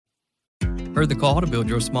Heard the call to build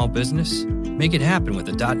your small business? Make it happen with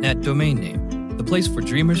a .net domain name, the place for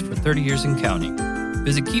dreamers for 30 years and counting.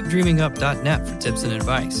 Visit keepdreamingup.net for tips and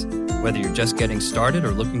advice, whether you're just getting started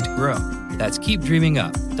or looking to grow. That's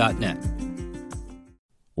keepdreamingup.net.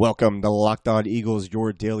 Welcome to Locked On Eagles,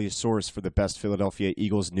 your daily source for the best Philadelphia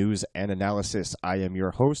Eagles news and analysis. I am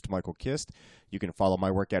your host, Michael Kist. You can follow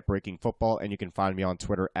my work at Breaking Football, and you can find me on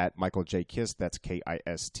Twitter at Michael J. Kist. That's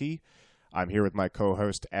K-I-S-T. I'm here with my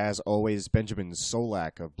co-host, as always, Benjamin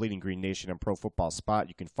Solak of Bleeding Green Nation and Pro Football Spot.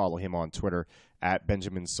 You can follow him on Twitter at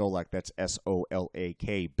Benjamin Solak. That's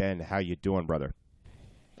S-O-L-A-K. Ben, how you doing, brother?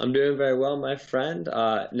 I'm doing very well, my friend.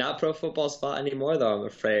 Not Pro Football Spot anymore, though, I'm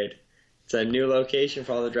afraid. It's a new location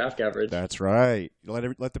for all the draft coverage. That's right.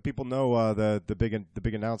 Let the people know the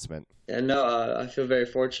big announcement. And no, I feel very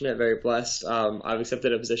fortunate, very blessed. I've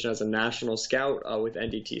accepted a position as a national scout with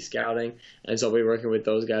NDT Scouting, and so I'll be working with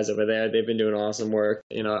those guys over there. They've been doing awesome work.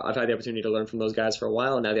 You know, I've had the opportunity to learn from those guys for a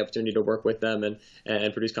while, and now the opportunity to work with them and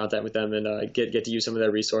produce content with them and get to use some of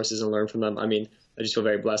their resources and learn from them. I mean, I just feel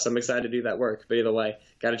very blessed. I'm excited to do that work. But either way,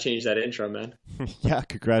 got to change that intro, man. Yeah,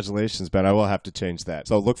 congratulations, Ben. I will have to change that.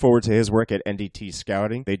 So look forward to his work at NDT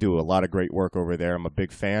Scouting. They do a lot of great work over there. I'm a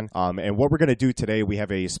big fan. And what we're going to do today, we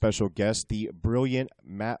have a special guest, the brilliant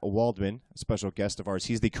Matt Waldman, a special guest of ours.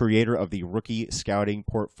 He's the creator of the Rookie Scouting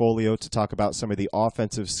Portfolio, to talk about some of the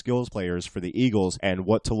offensive skills players for the Eagles and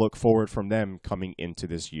what to look forward from them coming into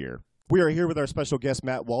this year. We are here with our special guest,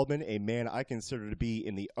 Matt Waldman, a man I consider to be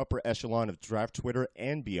in the upper echelon of draft Twitter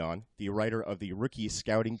and beyond, the writer of the Rookie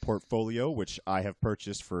Scouting Portfolio, which I have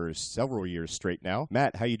purchased for several years straight now.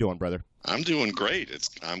 Matt, how you doing, brother? I'm doing great.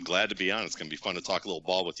 I'm glad to be on. It's going to be fun to talk a little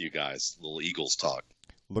ball with you guys, a little Eagles talk.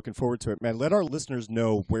 Looking forward to it, man. Let our listeners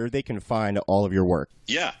know where they can find all of your work.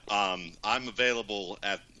 Yeah, I'm available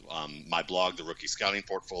at my blog, The Rookie Scouting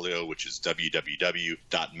Portfolio, which is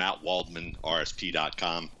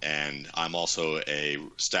www.mattwaldmanrsp.com. And I'm also a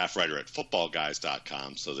staff writer at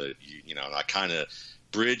footballguys.com, so that, I kind of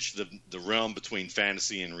bridge the realm between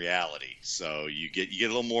fantasy and reality. So you get a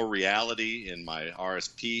little more reality in my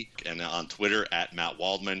RSP and on Twitter at Matt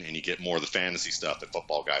Waldman, and you get more of the fantasy stuff at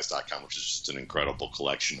footballguys.com, which is just an incredible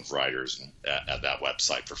collection of writers at that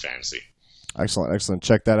website for fantasy. Excellent.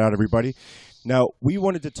 Check that out, everybody. Now, we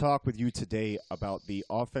wanted to talk with you today about the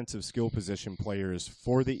offensive skill position players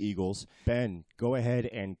for the Eagles. Ben, go ahead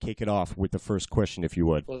and kick it off with the first question, if you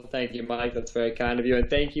would. Well, thank you, Mike. That's very kind of you.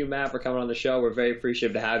 And thank you, Matt, for coming on the show. We're very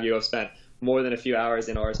appreciative to have you. I've spent more than a few hours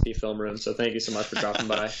in RSP film room, so thank you so much for dropping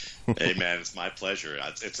by. Hey, man, it's my pleasure.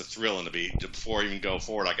 It's a thrill, and before I even go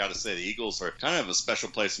forward, I got to say the Eagles are kind of a special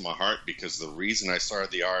place in my heart, because the reason I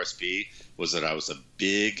started the RSP was that I was a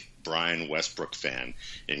big Brian Westbrook fan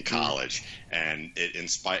in college, and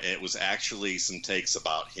it was actually some takes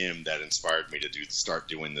about him that inspired me to start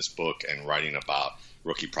doing this book and writing about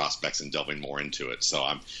rookie prospects and delving more into it. So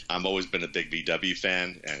I've always been a big VW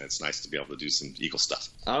fan, and it's nice to be able to do some Eagle stuff.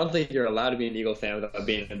 I don't think you're allowed to be an Eagle fan without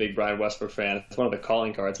being a big Brian Westbrook fan. It's one of the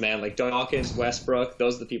calling cards, man. Like Dawkins, Westbrook,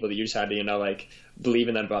 those are the people that you just had to, believe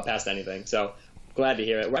in them past anything. So glad to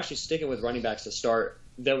hear it. We're actually sticking with running backs to start.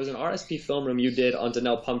 There was an RSP film room you did on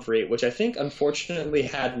Donnell Pumphrey, which I think unfortunately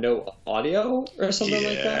had no audio or something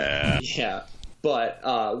like that. Yeah. But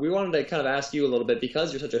we wanted to kind of ask you a little bit,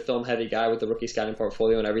 because you're such a film-heavy guy with the Rookie Scouting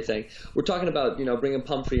Portfolio and everything. We're talking about, bringing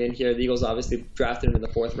Pumphrey in here. The Eagles obviously drafted him in the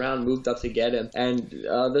 4th round, moved up to get him. And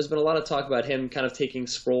there's been a lot of talk about him kind of taking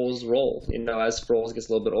Sproles' role. As Sproles gets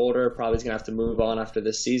a little bit older, probably he's going to have to move on after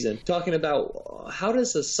this season. Talking about how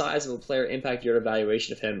does the size of a player impact your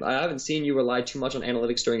evaluation of him? I haven't seen you rely too much on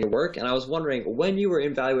analytics during your work, and I was wondering, when you were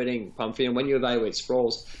evaluating Pumphrey and when you evaluate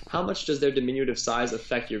Sproles, how much does their diminutive size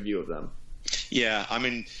affect your view of them? Yeah, I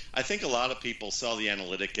think a lot of people sell the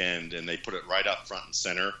analytic end and they put it right up front and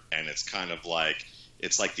center, and it's kind of like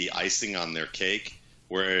the icing on their cake.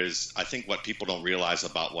 Whereas I think what people don't realize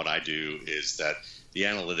about what I do is that the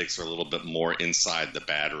analytics are a little bit more inside the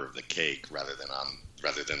batter of the cake rather than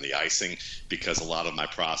the icing, because a lot of my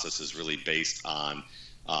process is really based on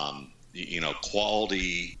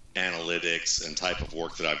quality analytics and type of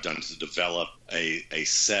work that I've done to develop a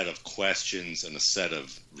set of questions and a set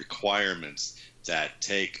of requirements that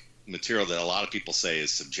take material that a lot of people say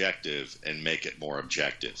is subjective and make it more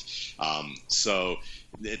objective. So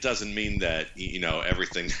it doesn't mean that,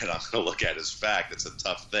 everything that I'm going to look at is fact. It's a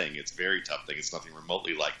tough thing. It's a very tough thing. It's nothing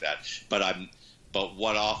remotely like that. But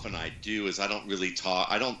what often I do is I don't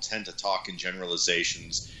tend to talk in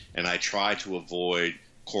generalizations, and I try to avoid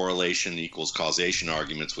correlation equals causation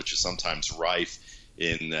arguments, which is sometimes rife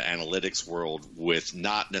in the analytics world with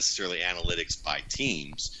not necessarily analytics by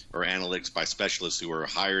teams or analytics by specialists who are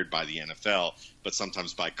hired by the NFL, but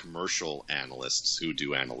sometimes by commercial analysts who do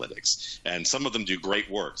analytics. And some of them do great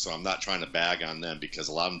work, so I'm not trying to bag on them because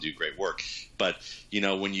a lot of them do great work. But,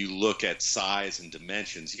 when you look at size and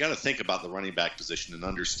dimensions, you got to think about the running back position and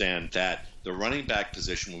understand that the running back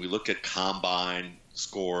position, when we look at combine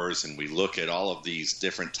scores and we look at all of these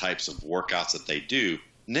different types of workouts that they do,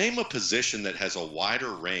 name a position that has a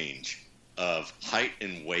wider range of height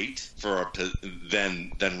and weight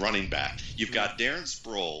than running back. You've got Darren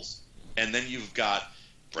Sproles, and then you've got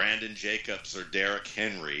Brandon Jacobs or Derrick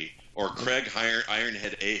Henry or Craig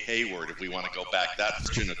Ironhead A. Hayward, if we want to go back that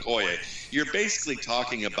to Okoye. You're basically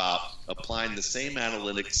talking about applying the same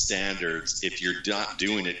analytic standards, if you're not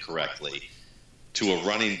doing it correctly, to a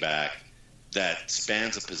running back that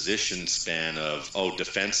spans a position span of,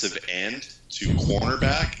 defensive end to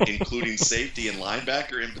cornerback, including safety and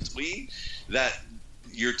linebacker in between, that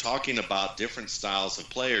you're talking about different styles of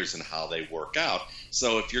players and how they work out.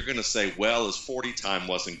 So if you're going to say, well, his 40 time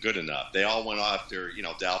wasn't good enough, they all went after,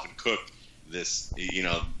 Dalvin Cook this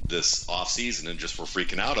offseason and just were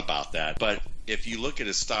freaking out about that. But if you look at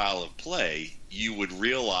his style of play, you would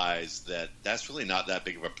realize that that's really not that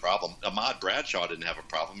big of a problem. Ahmad Bradshaw didn't have a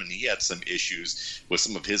problem, and he had some issues with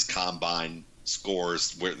some of his combine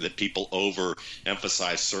scores where that people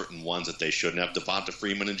overemphasize certain ones that they shouldn't have. Devonta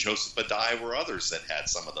Freeman and Joseph Addai were others that had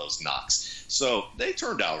some of those knocks. So they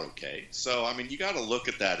turned out okay. So, you got to look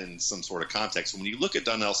at that in some sort of context. When you look at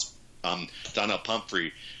Donnell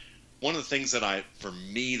Pumphrey, one of the things for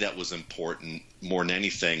me that was important more than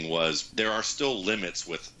anything was there are still limits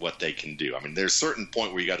with what they can do. There's a certain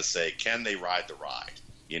point where you got to say, can they ride the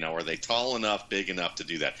ride? Are they tall enough, big enough to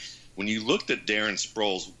do that? When you looked at Darren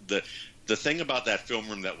Sproles, the thing about that film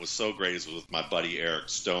room that was so great is with my buddy Eric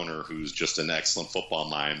Stoner, who's just an excellent football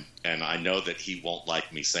mind. And I know that he won't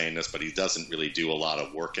like me saying this, but he doesn't really do a lot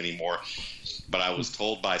of work anymore. But I was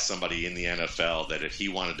told by somebody in the NFL that if he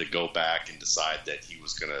wanted to go back and decide that he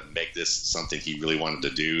was going to make this something he really wanted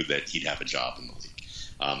to do, that he'd have a job in the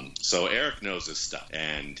league. So Eric knows his stuff.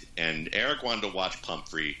 And Eric wanted to watch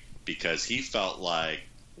Pumphrey because he felt like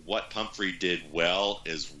what Pumphrey did well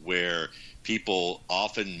is where people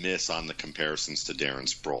often miss on the comparisons to Darren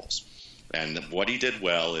Sproles. And what he did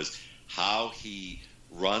well is how he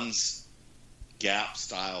runs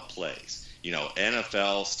gap-style plays.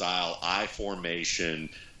 NFL-style I formation,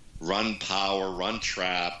 run power, run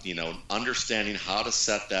trap, understanding how to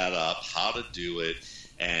set that up, how to do it,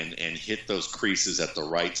 and hit those creases at the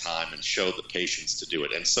right time and show the patience to do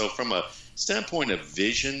it. And so from a standpoint of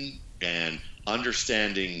vision and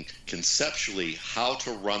understanding conceptually how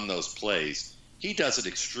to run those plays, he does it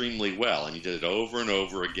extremely well, and he did it over and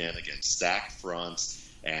over again against stacked fronts,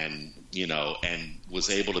 and was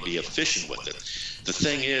able to be efficient with it. The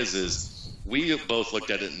thing is we both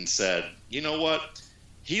looked at it and said, you know what,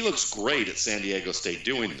 he looks great at San Diego State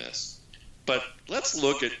doing this, but let's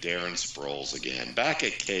look at Darren Sproles again back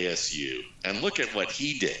at KSU and look at what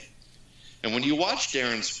he did. And when you watch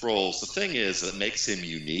Darren Sproles, the thing is that makes him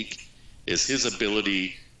unique is his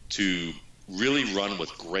ability to really run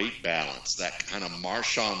with great balance, that kind of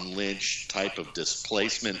Marshawn Lynch type of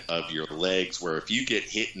displacement of your legs, where if you get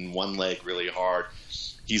hit in one leg really hard,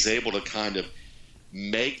 he's able to kind of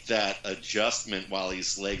make that adjustment while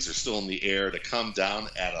his legs are still in the air to come down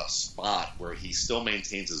at a spot where he still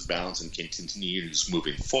maintains his balance and continues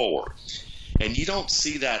moving forward. And you don't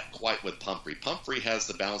see that quite with Pumphrey. Pumphrey has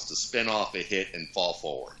the balance to spin off a hit and fall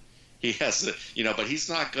forward. He has but he's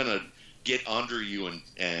not going to get under you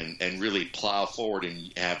and really plow forward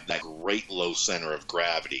and have that great low center of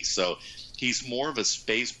gravity. So he's more of a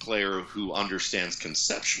space player who understands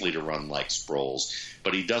conceptually to run like Sproles,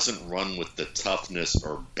 but he doesn't run with the toughness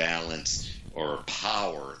or balance or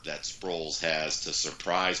power that Sproles has to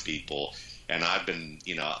surprise people. And I've been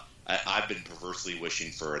perversely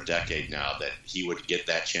wishing for a decade now that he would get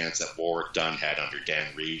that chance that Warwick Dunn had under Dan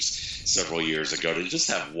Reeves several years ago to just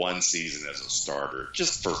have one season as a starter,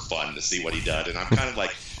 just for fun to see what he did. And I'm kind of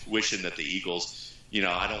like wishing that the Eagles,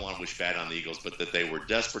 I don't want to wish bad on the Eagles, but that they were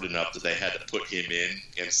desperate enough that they had to put him in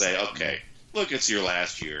and say, okay, look, it's your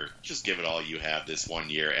last year. Just give it all you have this 1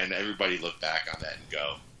 year. And everybody look back on that and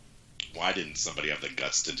go, why didn't somebody have the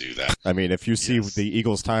guts to do that? If you see the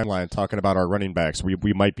Eagles timeline talking about our running backs,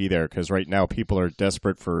 we might be there, because right now people are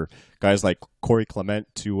desperate for guys like Corey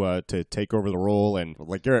Clement to take over the role, and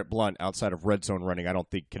like Garrett Blunt outside of red zone running, I don't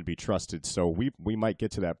think can be trusted. So we might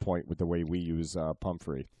get to that point with the way we use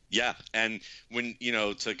Pumphrey. Yeah, and when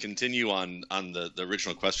to continue on the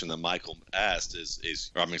original question that Michael asked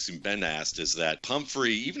Ben asked, is that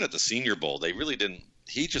Pumphrey, even at the Senior Bowl, they really didn't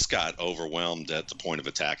he just got overwhelmed at the point of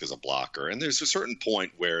attack as a blocker. And there's a certain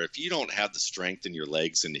point where if you don't have the strength in your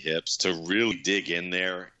legs and hips to really dig in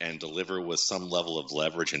there and deliver with some level of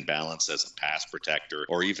leverage and balance as a pass protector,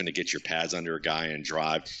 or even to get your pads under a guy and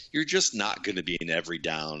drive, you're just not going to be an every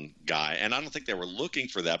down guy. And I don't think they were looking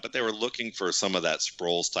for that, but they were looking for some of that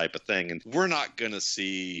Sproles type of thing. And we're not going to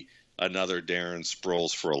see another Darren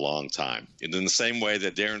Sproles for a long time. And in the same way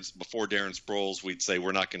that before Darren Sproles, we'd say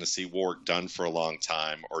we're not going to see Warrick Dunn for a long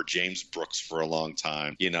time or James Brooks for a long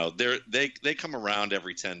time. You know, they come around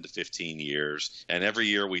every 10 to 15 years, and every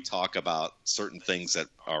year we talk about certain things that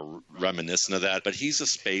are reminiscent of that. But he's a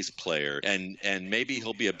space player, and maybe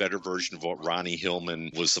he'll be a better version of what Ronnie Hillman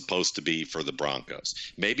was supposed to be for the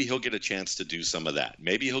Broncos. Maybe he'll get a chance to do some of that.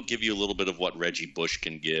 Maybe he'll give you a little bit of what Reggie Bush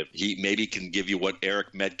can give. He maybe can give you what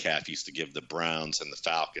Eric Metcalf used to give the Browns and the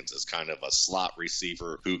Falcons, as kind of a slot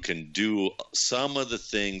receiver who can do some of the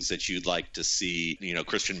things that you'd like to see, you know,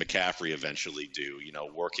 Christian McCaffrey eventually do, you know,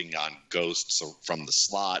 working on ghosts from the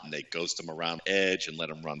slot, and they ghost him around edge and let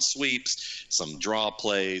him run sweeps, some draw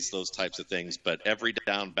plays, those types of things. But every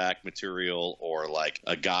down back material, or like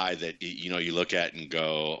a guy that, you know, you look at and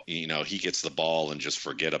go, you know, he gets the ball and just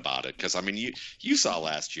forget about it. Because, I mean, you saw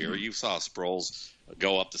last year, you saw Sproles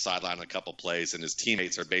go up the sideline a couple plays, and his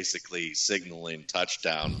teammates are basically signaling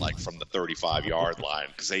touchdown like from the 35-yard line,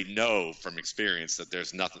 because they know from experience that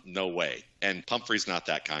there's no way. And Pumphrey's not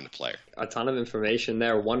that kind of player. A ton of information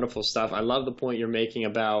there. Wonderful stuff. I love the point you're making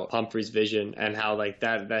about Pumphrey's vision and how like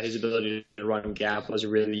that his ability to run gap was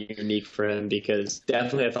really unique for him, because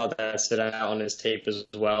definitely I thought that stood out on his tape as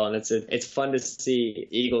well. And it's fun to see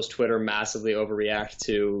Eagles Twitter massively overreact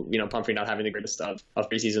to, you know, Pumphrey not having the greatest of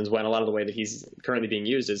preseasons, when a lot of the way that he's currently being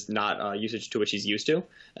used is not usage to which he's used to,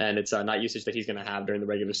 and it's not usage that he's going to have during the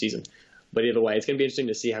regular season. But either way, it's going to be interesting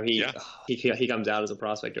to see how he comes out as a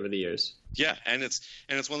prospect over the years. Yeah, and it's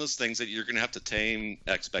one of those things that you're going to have to tame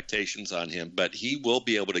expectations on him, but he will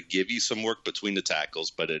be able to give you some work between the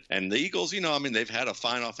tackles. And the Eagles, you know, I mean, they've had a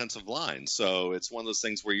fine offensive line, so it's one of those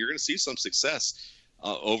things where you're going to see some success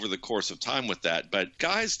over the course of time with that. But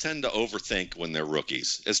guys tend to overthink when they're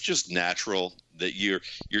rookies. It's just natural that you're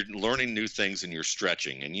learning new things and you're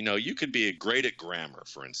stretching. And, you know, you could be great at grammar,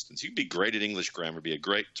 for instance. You could be great at English grammar, be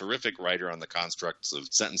a terrific writer on the constructs of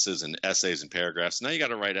sentences and essays and paragraphs. Now you got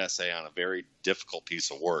to write an essay on a very difficult piece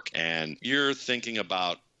of work, and you're thinking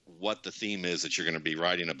about what the theme is that you're going to be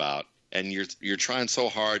writing about. And you're trying so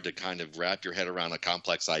hard to kind of wrap your head around a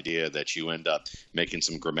complex idea that you end up making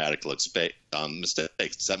some grammatical mistakes.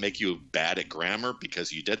 Does that make you bad at grammar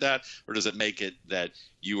because you did that? Or does it make it that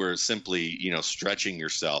you were simply, you know, stretching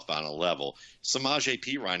yourself on a level? Samaje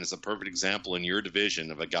Perine is a perfect example in your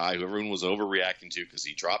division of a guy who everyone was overreacting to because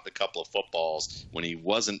he dropped a couple of footballs when he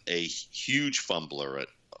wasn't a huge fumbler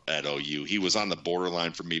at OU. He was on the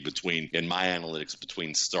borderline for me in my analytics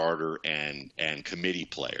between starter and committee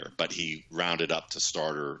player, but he rounded up to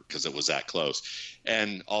starter because it was that close.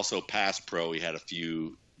 And also pass pro, he had a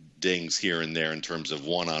few dings here and there in terms of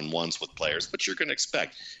one-on-ones with players, but you're going to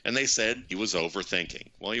expect. And they said he was overthinking.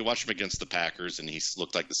 Well, you watch him against the Packers, and he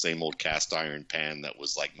looked like the same old cast iron pan that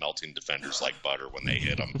was like melting defenders like butter when they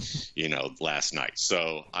hit him, you know, last night.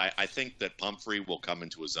 So I think that Pumphrey will come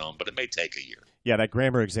into his own, but it may take a year. Yeah, that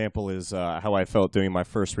grammar example is how I felt doing my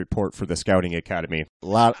first report for the Scouting Academy. A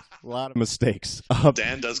lot of mistakes.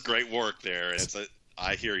 Dan does great work there.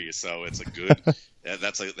 I hear you. So it's a good.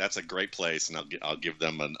 That's a great place, and I'll give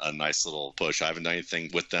them a nice little push. I haven't done anything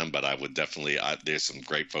with them, but I would definitely. There's some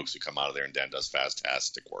great folks who come out of there, and Dan does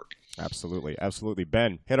fantastic work. Absolutely.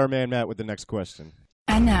 Ben, hit our man Matt with the next question.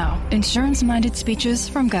 And now, insurance-minded speeches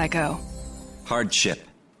from Geico. Hardship.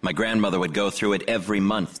 My grandmother would go through it every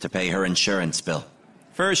month to pay her insurance bill.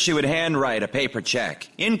 First, she would handwrite a paper check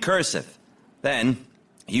in cursive. Then,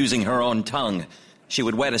 using her own tongue, she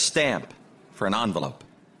would wet a stamp for an envelope.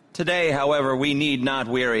 Today, however, we need not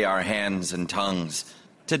weary our hands and tongues.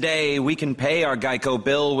 Today, we can pay our Geico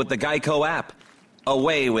bill with the Geico app.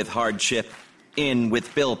 Away with hardship, in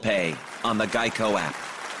with bill pay on the Geico app.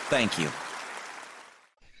 Thank you.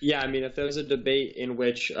 Yeah, I mean, if there's a debate in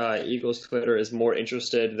which Eagles Twitter is more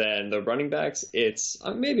interested than the running backs, it's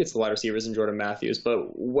maybe it's the wide receivers and Jordan Matthews,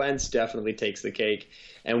 but Wentz definitely takes the cake.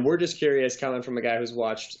 And we're just curious, coming from a guy who's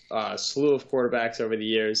watched a slew of quarterbacks over the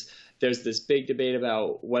years, there's this big debate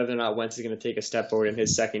about whether or not Wentz is going to take a step forward in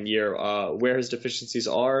his second year, where his deficiencies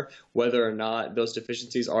are, whether or not those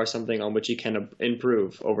deficiencies are something on which he can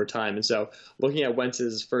improve over time. And so looking at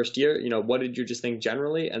Wentz's first year, you know, what did you just think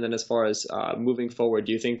generally? And then as far as moving forward,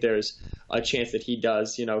 do you think there's a chance that he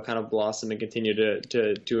does, you know, kind of blossom and continue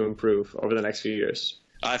to improve over the next few years?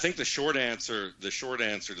 I think the short answer to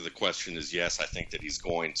the question is yes. I think that he's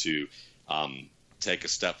going to take a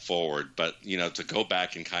step forward. But, to go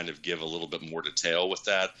back and kind of give a little bit more detail with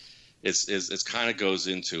that, it's kind of goes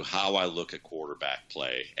into how I look at quarterback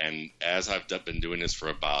play. And as I've been doing this for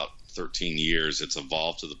about 13 years, it's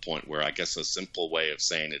evolved to the point where I guess a simple way of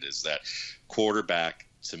saying it is that quarterback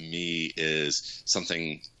to me is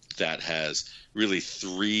something that has really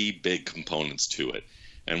three big components to it.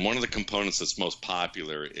 And one of the components that's most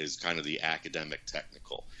popular is kind of the academic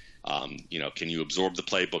technical. Can you absorb the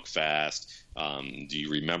playbook fast? Do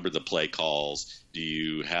you remember the play calls? Do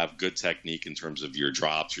you have good technique in terms of your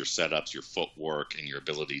drops, your setups, your footwork, and your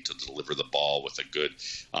ability to deliver the ball with a good,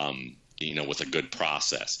 with a good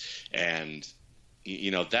process? And,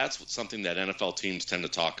 that's something that NFL teams tend to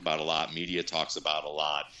talk about a lot. Media talks about a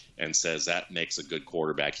lot and says that makes a good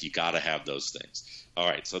quarterback. You got to have those things. All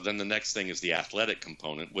right. So then the next thing is the athletic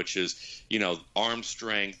component, which is, arm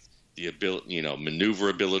strength, the ability,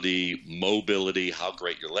 maneuverability, mobility, how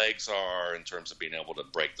great your legs are in terms of being able to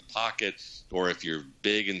break the pocket, or if you're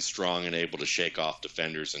big and strong and able to shake off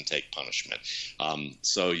defenders and take punishment.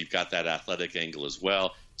 So you've got that athletic angle as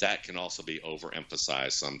well. That can also be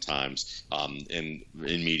overemphasized sometimes in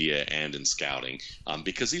media and in scouting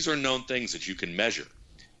because these are known things that you can measure.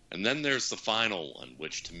 And then there's the final one,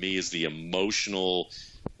 which to me is the emotional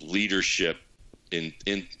leadership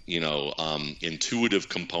intuitive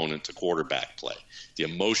component to quarterback play, the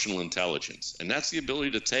emotional intelligence. And that's the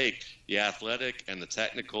ability to take the athletic and the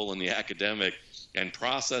technical and the academic and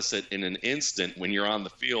process it in an instant when you're on the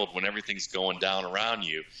field, when everything's going down around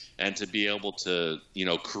you, and to be able to,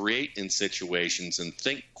 create in situations and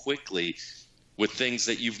think quickly with things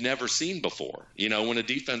that you've never seen before. When a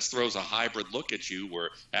defense throws a hybrid look at you where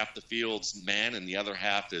half the field's man and the other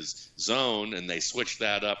half is zone, and they switch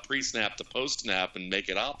that up pre-snap to post-snap and make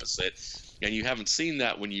it opposite, and you haven't seen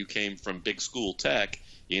that when you came from big school tech,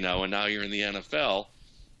 and now you're in the NFL,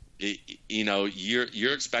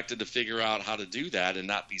 you're expected to figure out how to do that and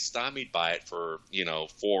not be stymied by it for,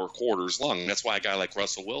 4 quarters long. And that's why a guy like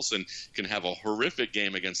Russell Wilson can have a horrific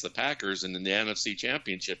game against the Packers and in the NFC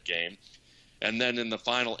Championship game, and then in the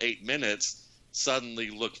final 8 minutes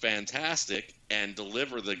suddenly look fantastic and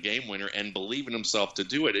deliver the game winner and believe in himself to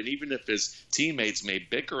do it. And even if his teammates may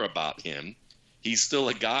bicker about him, he's still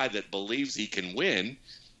a guy that believes he can win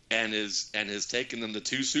and has taken them to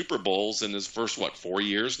 2 Super Bowls in his first, 4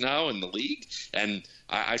 years now in the league. And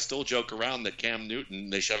I still joke around that Cam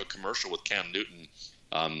Newton, they should have a commercial with Cam Newton,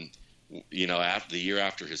 after the year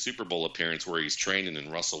after his Super Bowl appearance where he's training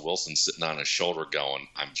and Russell Wilson sitting on his shoulder going,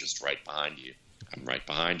 I'm just right behind you. I'm right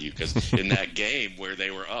behind you. Because in that game where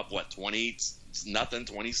they were up, 20-0,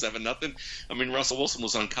 27-0, Russell Wilson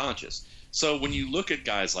was unconscious. So when you look at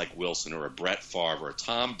guys like Wilson or a Brett Favre or a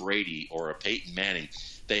Tom Brady or a Peyton Manning,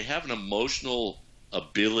 they have an emotional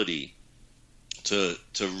ability to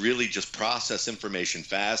really just process information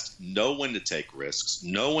fast, know when to take risks,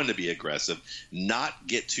 know when to be aggressive, not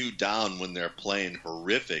get too down when they're playing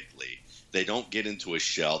horrifically. They don't get into a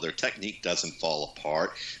shell. Their technique doesn't fall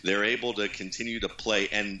apart. They're able to continue to play,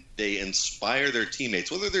 and they inspire their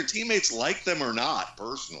teammates, whether their teammates like them or not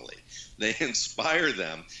personally. They inspire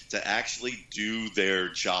them to actually do their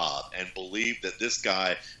job and believe that this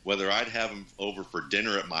guy, whether I'd have him over for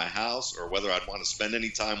dinner at my house or whether I'd want to spend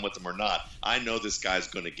any time with him or not, I know this guy's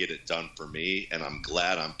going to get it done for me, and I'm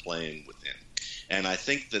glad I'm playing with him. And I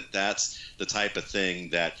think that that's the type of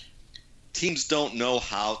thing that teams don't know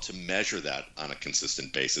how to measure that on a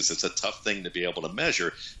consistent basis. It's a tough thing to be able to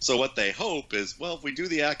measure. So what they hope is, if we do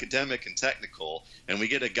the academic and technical and we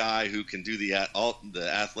get a guy who can do the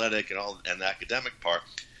athletic and the academic part,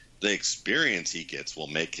 the experience he gets will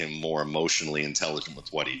make him more emotionally intelligent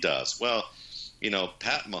with what he does. Well,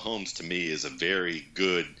 Pat Mahomes to me is a very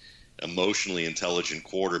good emotionally intelligent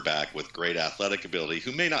quarterback with great athletic ability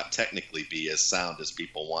who may not technically be as sound as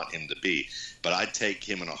people want him to be, but I'd take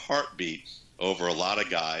him in a heartbeat over a lot of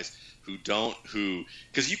guys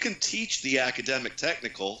because you can teach the academic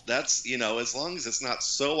technical. That's, as long as it's not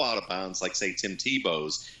so out of bounds, like say Tim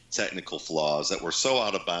Tebow's technical flaws that were so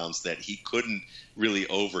out of bounds that he couldn't really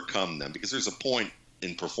overcome them, because there's a point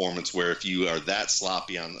in performance where if you are that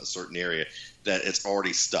sloppy on a certain area that it's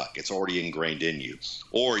already stuck, it's already ingrained in you,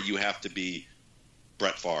 or you have to be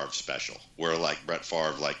Brett Favre special, where Brett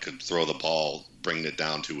Favre could throw the ball, bring it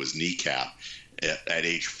down to his kneecap at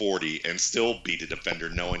age 40 and still beat a defender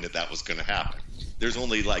knowing that was going to happen. There's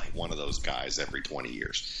only one of those guys every 20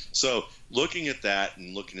 years. So looking at that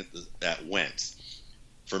and looking at Wentz,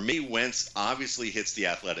 for me, Wentz obviously hits the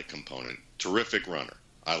athletic component. Terrific runner.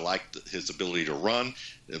 I liked his ability to run,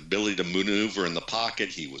 the ability to maneuver in the pocket.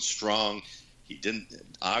 He was strong. He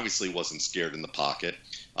obviously wasn't scared in the pocket.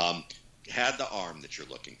 Had the arm that you're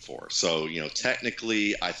looking for. So,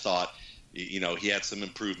 technically, I thought, he had some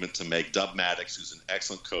improvement to make. Dub Maddox, who's an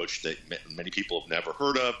excellent coach that many people have never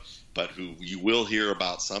heard of, but who you will hear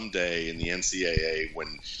about someday in the NCAA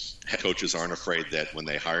when head coaches aren't afraid that when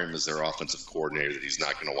they hire him as their offensive coordinator that he's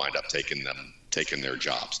not going to wind up taking their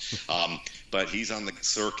jobs. But he's on the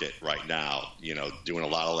circuit right now, doing a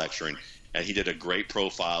lot of lecturing. And he did a great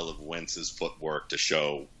profile of Wentz's footwork to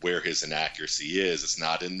show where his inaccuracy is. It's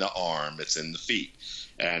not in the arm, it's in the feet.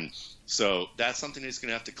 And so that's something he's going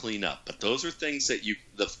to have to clean up. But those are things that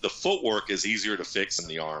the footwork is easier to fix than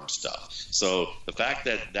the arm stuff. So the fact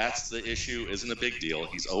that that's the issue isn't a big deal.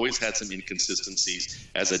 He's always had some inconsistencies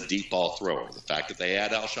as a deep ball thrower. The fact that they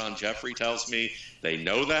add Alshon Jeffrey tells me they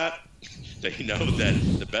know that. They know that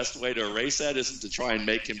the best way to erase that isn't to try and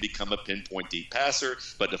make him become a pinpoint deep passer,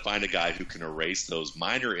 but to find a guy who can erase those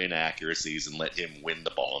minor inaccuracies and let him win the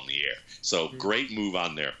ball in the air. So great move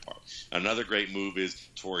on their part. Another great move is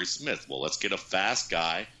Torrey Smith. Well, let's get a fast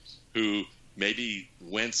guy who maybe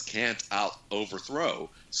Wentz can't overthrow.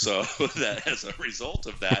 So that as a result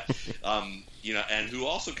of that, and who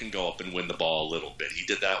also can go up and win the ball a little bit. He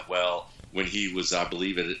did that well when he was, I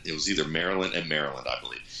believe it was either Maryland, I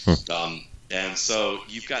believe. And so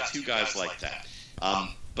you've got two guys like that.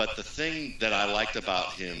 But the thing that I liked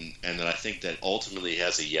about him and that I think that ultimately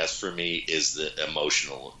has a yes for me is the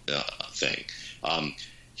emotional thing.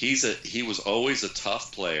 He was always a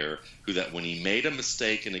tough player who that when he made a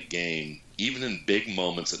mistake in a game, even in big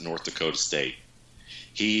moments at North Dakota State,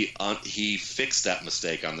 he fixed that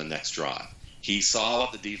mistake on the next drive. He saw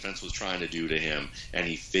what the defense was trying to do to him, and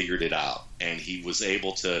he figured it out. And he was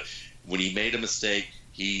able to, when he made a mistake,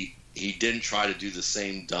 he didn't try to do the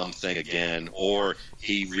same dumb thing again, or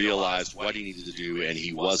he realized what he needed to do, and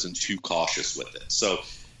he wasn't too cautious with it. So,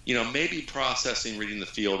 maybe processing, reading the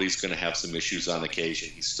field, he's going to have some issues on occasion.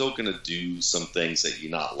 He's still going to do some things that you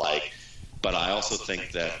not like. But I also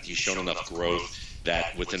think that he's shown enough growth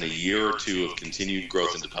that within a year or two of continued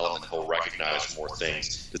growth and development, he'll recognize more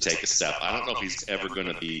things to take a step. I don't know if he's ever going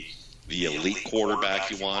to be the elite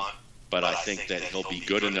quarterback you want, but I think that he'll be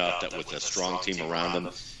good enough that with a strong team around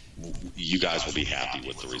him, you guys will be happy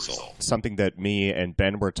with the result. Something that me and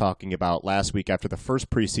Ben were talking about last week after the first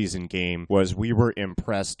preseason game was we were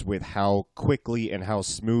impressed with how quickly and how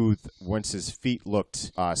smooth Wentz's feet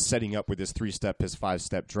looked setting up with his 3-step, his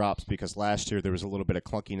 5-step drops, because last year there was a little bit of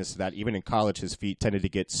clunkiness to that. Even in college, his feet tended to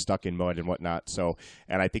get stuck in mud and whatnot.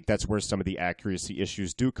 And I think that's where some of the accuracy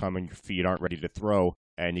issues do come, and your feet aren't ready to throw.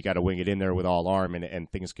 And you got to wing it in there with all arm,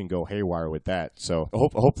 and things can go haywire with that. So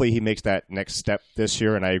hopefully he makes that next step this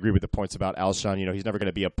year. And I agree with the points about Alshon. He's never going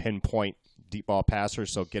to be a pinpoint deep ball passer,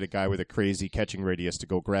 so get a guy with a crazy catching radius to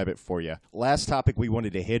go grab it for you. Last topic we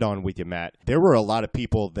wanted to hit on with you, Matt. There were a lot of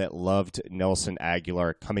people that loved Nelson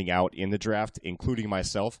Agholor coming out in the draft, including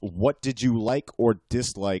myself. What did you like or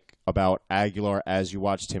dislike about Agholor as you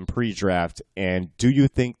watched him pre-draft, and do you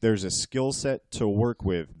think there's a skill set to work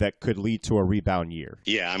with that could lead to a rebound year?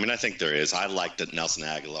 Yeah, I think there is. I liked Nelson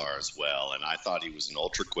Agholor as well, and I thought he was an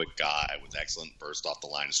ultra-quick guy with excellent burst off the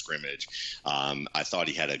line of scrimmage. I thought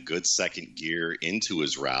he had a good second gear into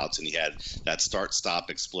his routes, and he had that start-stop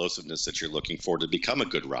explosiveness that you're looking for to become a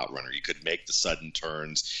good route runner. You could make the sudden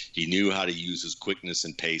turns. He knew how to use his quickness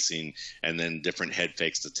and pacing and then different head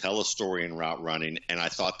fakes to tell a story in route running, and I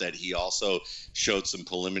thought that he also showed some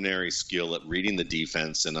preliminary skill at reading the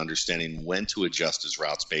defense and understanding when to adjust his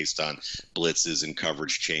routes based on blitzes and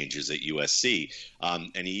coverage changes at USC.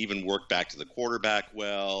 And he even worked back to the quarterback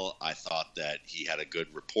well. I thought that he had a good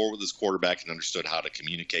rapport with his quarterback and understood how to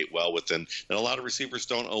communicate well with him that a lot of receivers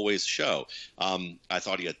don't always show. I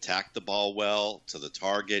thought he attacked the ball well to the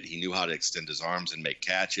target. He knew how to extend his arms and make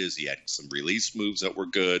catches. He had some release moves that were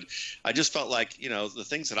good. I just felt like, the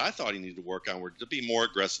things that I thought he needed to work on were to be more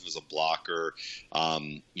aggressive as a blocker.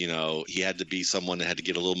 He had to be someone that had to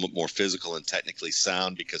get a little bit more physical and technically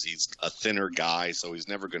sound because he's a thinner guy, so he's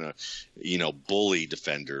never going to, bully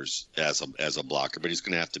defenders as a blocker, but he's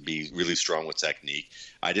going to have to be really strong with technique.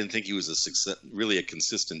 I didn't think he was really a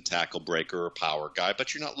consistent tackle breaker or power guy,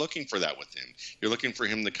 but you're not looking for that with him. You're looking for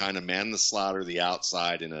him to kind of man the slot or the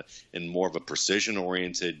outside in more of a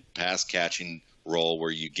precision-oriented pass-catching role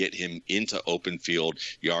where you get him into open field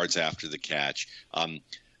yards after the catch.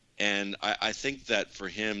 And I think that for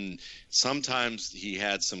him, sometimes he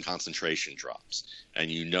had some concentration drops,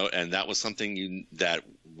 and that was something that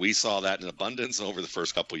we saw that in abundance over the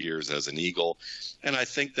first couple of years as an Eagle. And I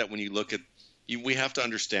think that when you look at, we have to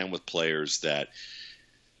understand with players that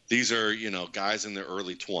these are, guys in their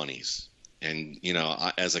early 20s. And,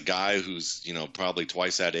 as a guy who's, probably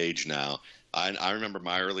twice that age now, I remember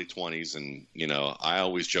my early 20s, and, I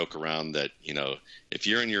always joke around that, if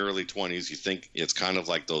you're in your early 20s, you think it's kind of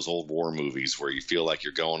like those old war movies where you feel like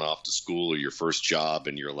you're going off to school or your first job,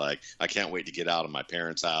 and you're like, I can't wait to get out of my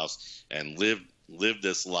parents' house and live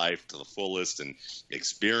this life to the fullest and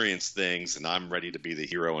experience things, and I'm ready to be the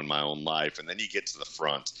hero in my own life. And then you get to the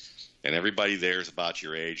front, and everybody there is about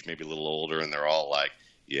your age, maybe a little older, and they're all like,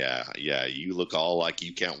 yeah, you look all like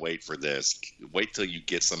you can't wait for this. Wait till you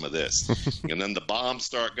get some of this. And then the bombs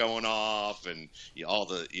start going off, and all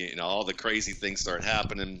the crazy things start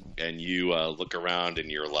happening, and you look around and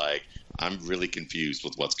you're like, I'm really confused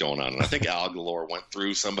with what's going on. And I think Al Galore went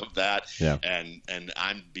through some of that. Yeah. And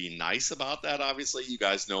I'm being nice about that. Obviously, you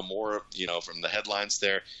guys know more, from the headlines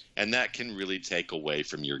there, and that can really take away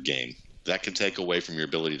from your game. That can take away from your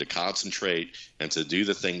ability to concentrate and to do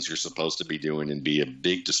the things you're supposed to be doing and be a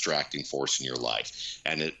big distracting force in your life.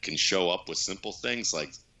 And it can show up with simple things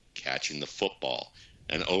like catching the football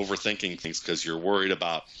and overthinking things because you're worried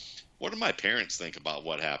about, what do my parents think about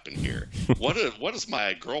what happened here? What does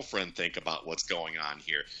my girlfriend think about what's going on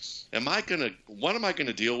here? What am I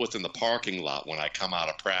gonna deal with in the parking lot when I come out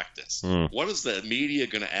of practice? What is the media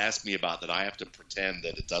gonna ask me about that I have to pretend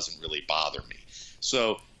that it doesn't really bother me?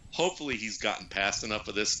 So hopefully he's gotten past enough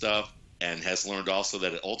of this stuff and has learned also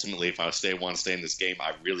that ultimately, if I want to stay in this game,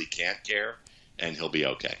 I really can't care, and he'll be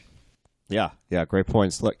okay. Yeah, great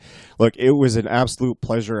points. Look, it was an absolute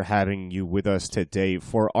pleasure having you with us today.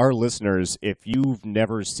 For our listeners, if you've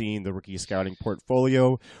never seen the Rookie Scouting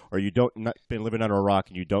Portfolio, or you not been living under a rock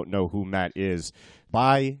and you don't know who Matt is,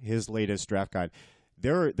 buy his latest draft guide.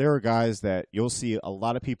 There are guys that you'll see a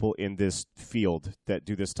lot of people in this field that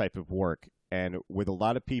do this type of work. And with a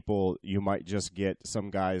lot of people, you might just get some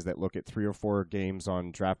guys that look at 3 or 4 games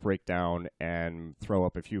on Draft Breakdown and throw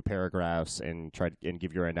up a few paragraphs and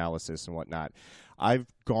give your analysis and whatnot. I've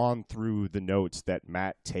gone through the notes that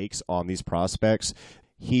Matt takes on these prospects.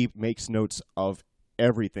 He makes notes of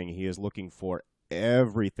everything. He is looking for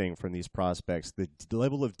everything from these prospects. The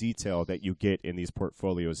level of detail that you get in these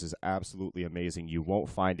portfolios is absolutely amazing. You won't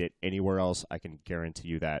find it anywhere else. I can guarantee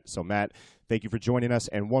you that. So, Matt, thank you for joining us.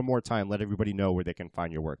 And one more time, let everybody know where they can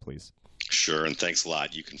find your work, please. Sure, and thanks a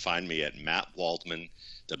lot. You can find me at Matt Waldman,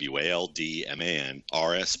 WALDMAN,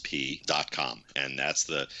 RSP.com. And that's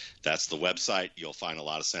the website. You'll find a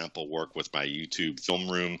lot of sample work with my YouTube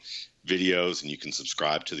film room videos, and you can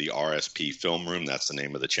subscribe to the RSP Film Room. That's the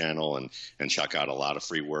name of the channel, and check out a lot of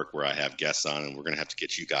free work where I have guests on, and we're going to have to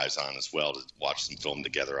get you guys on as well to watch some film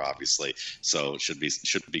together, obviously. So it should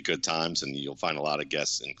be good times, and you'll find a lot of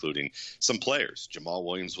guests, including some players. Jamal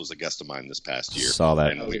Williams was a guest of mine this past year. Saw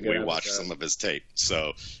that. And we watched some of his tape.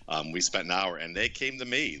 So we spent an hour, and they came to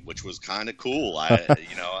me, which was kind of cool.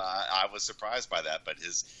 I was surprised by that, but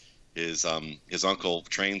his uncle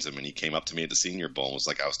trains him, and he came up to me at the Senior Bowl and was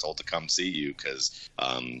like, I was told to come see you because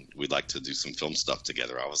we'd like to do some film stuff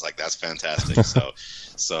together. I was like, that's fantastic.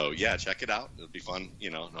 So yeah, check it out. It'll be fun,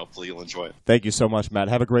 and hopefully you'll enjoy it. Thank you so much, Matt.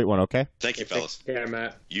 Have a great one, okay? Thank you, fellas. Yeah,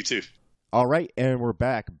 Matt. You too. All right, and we're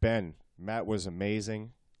back. Ben, Matt was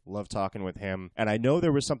amazing. Love talking with him. And I know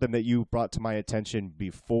there was something that you brought to my attention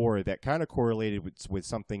before that kind of correlated with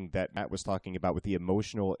something that Matt was talking about with the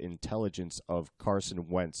emotional intelligence of Carson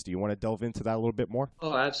Wentz. Do you want to delve into that a little bit more?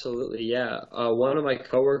 Oh, absolutely, yeah. One of my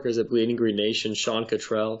coworkers at Bleeding Green Nation, Sean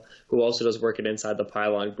Cottrell, who also does work at Inside the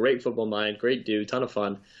Pylon, great football mind, great dude, ton of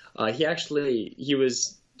fun. He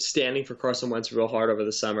was standing for Carson Wentz real hard over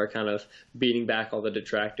the summer, kind of beating back all the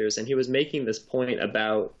detractors, and he was making this point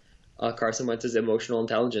about Carson Wentz's emotional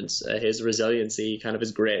intelligence, his resiliency, kind of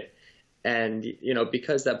his grit. And,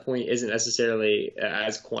 because that point isn't necessarily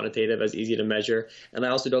as quantitative, as easy to measure. And I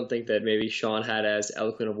also don't think that maybe Sean had as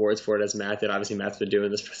eloquent of words for it as Matt did. Obviously, Matt's been doing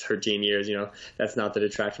this for 13 years. That's not to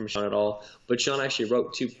detract from Sean at all. But Sean actually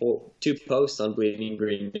wrote two posts on Bleeding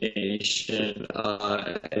Green Nation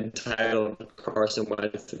entitled Carson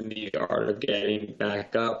Wentz and the Art of Getting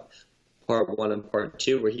Back Up, Part 1 and Part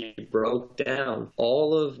 2, where he broke down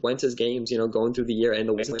all of Wentz's games, going through the year, and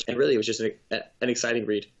the ways in which, and really it was just an exciting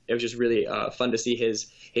read. It was just really fun to see his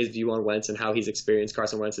view on Wentz and how he's experienced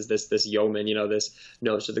Carson Wentz as this yeoman, this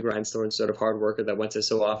nose to the grindstone sort of hard worker that Wentz is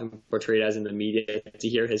so often portrayed as in the media. To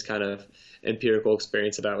hear his kind of empirical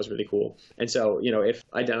experience of that was really cool. And so, if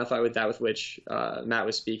I identify with that, with which Matt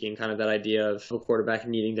was speaking, kind of that idea of a quarterback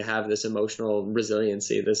needing to have this emotional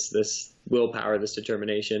resiliency, this willpower, this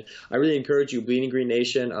determination, I really encourage you, Bleeding Green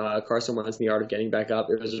Nation, Carson Wentz and the Art of Getting Back Up.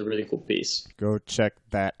 It was a really cool piece. Go check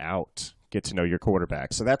that out. get to know your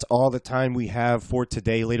quarterback. So that's all the time we have for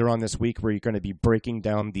today. Later on this week, we're going to be breaking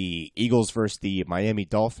down the Eagles versus the Miami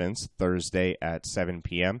Dolphins Thursday at 7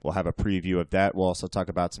 p.m. We'll have a preview of that. We'll also talk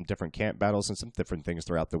about some different camp battles and some different things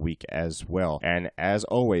throughout the week as well. And as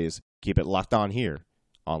always, keep it locked on here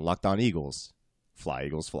on Locked On Eagles. Fly,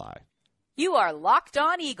 Eagles, fly. You are Locked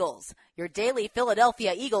On Eagles, your daily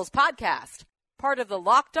Philadelphia Eagles podcast. Part of the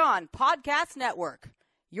Locked On Podcast Network.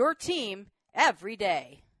 Your team every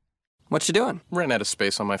day. What you doing? Ran out of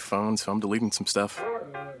space on my phone, so I'm deleting some stuff.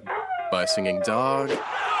 Bye, singing dog.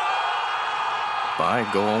 Bye,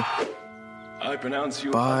 goal. I pronounce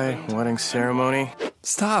you. Bye, wedding ceremony.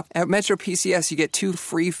 Stop. At Metro PCS, you get 2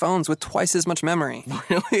 free phones with twice as much memory.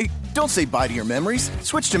 Really? Don't say bye to your memories.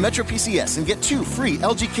 Switch to Metro PCS and get 2 free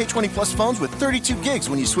LG K20 Plus phones with 32 gigs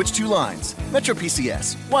when you switch 2 lines. Metro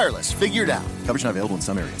PCS. Wireless. Figured out. Coverage not available in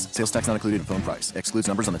some areas. Sales tax not included in phone price. Excludes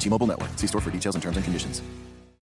numbers on the T-Mobile network. See store for details and terms and conditions.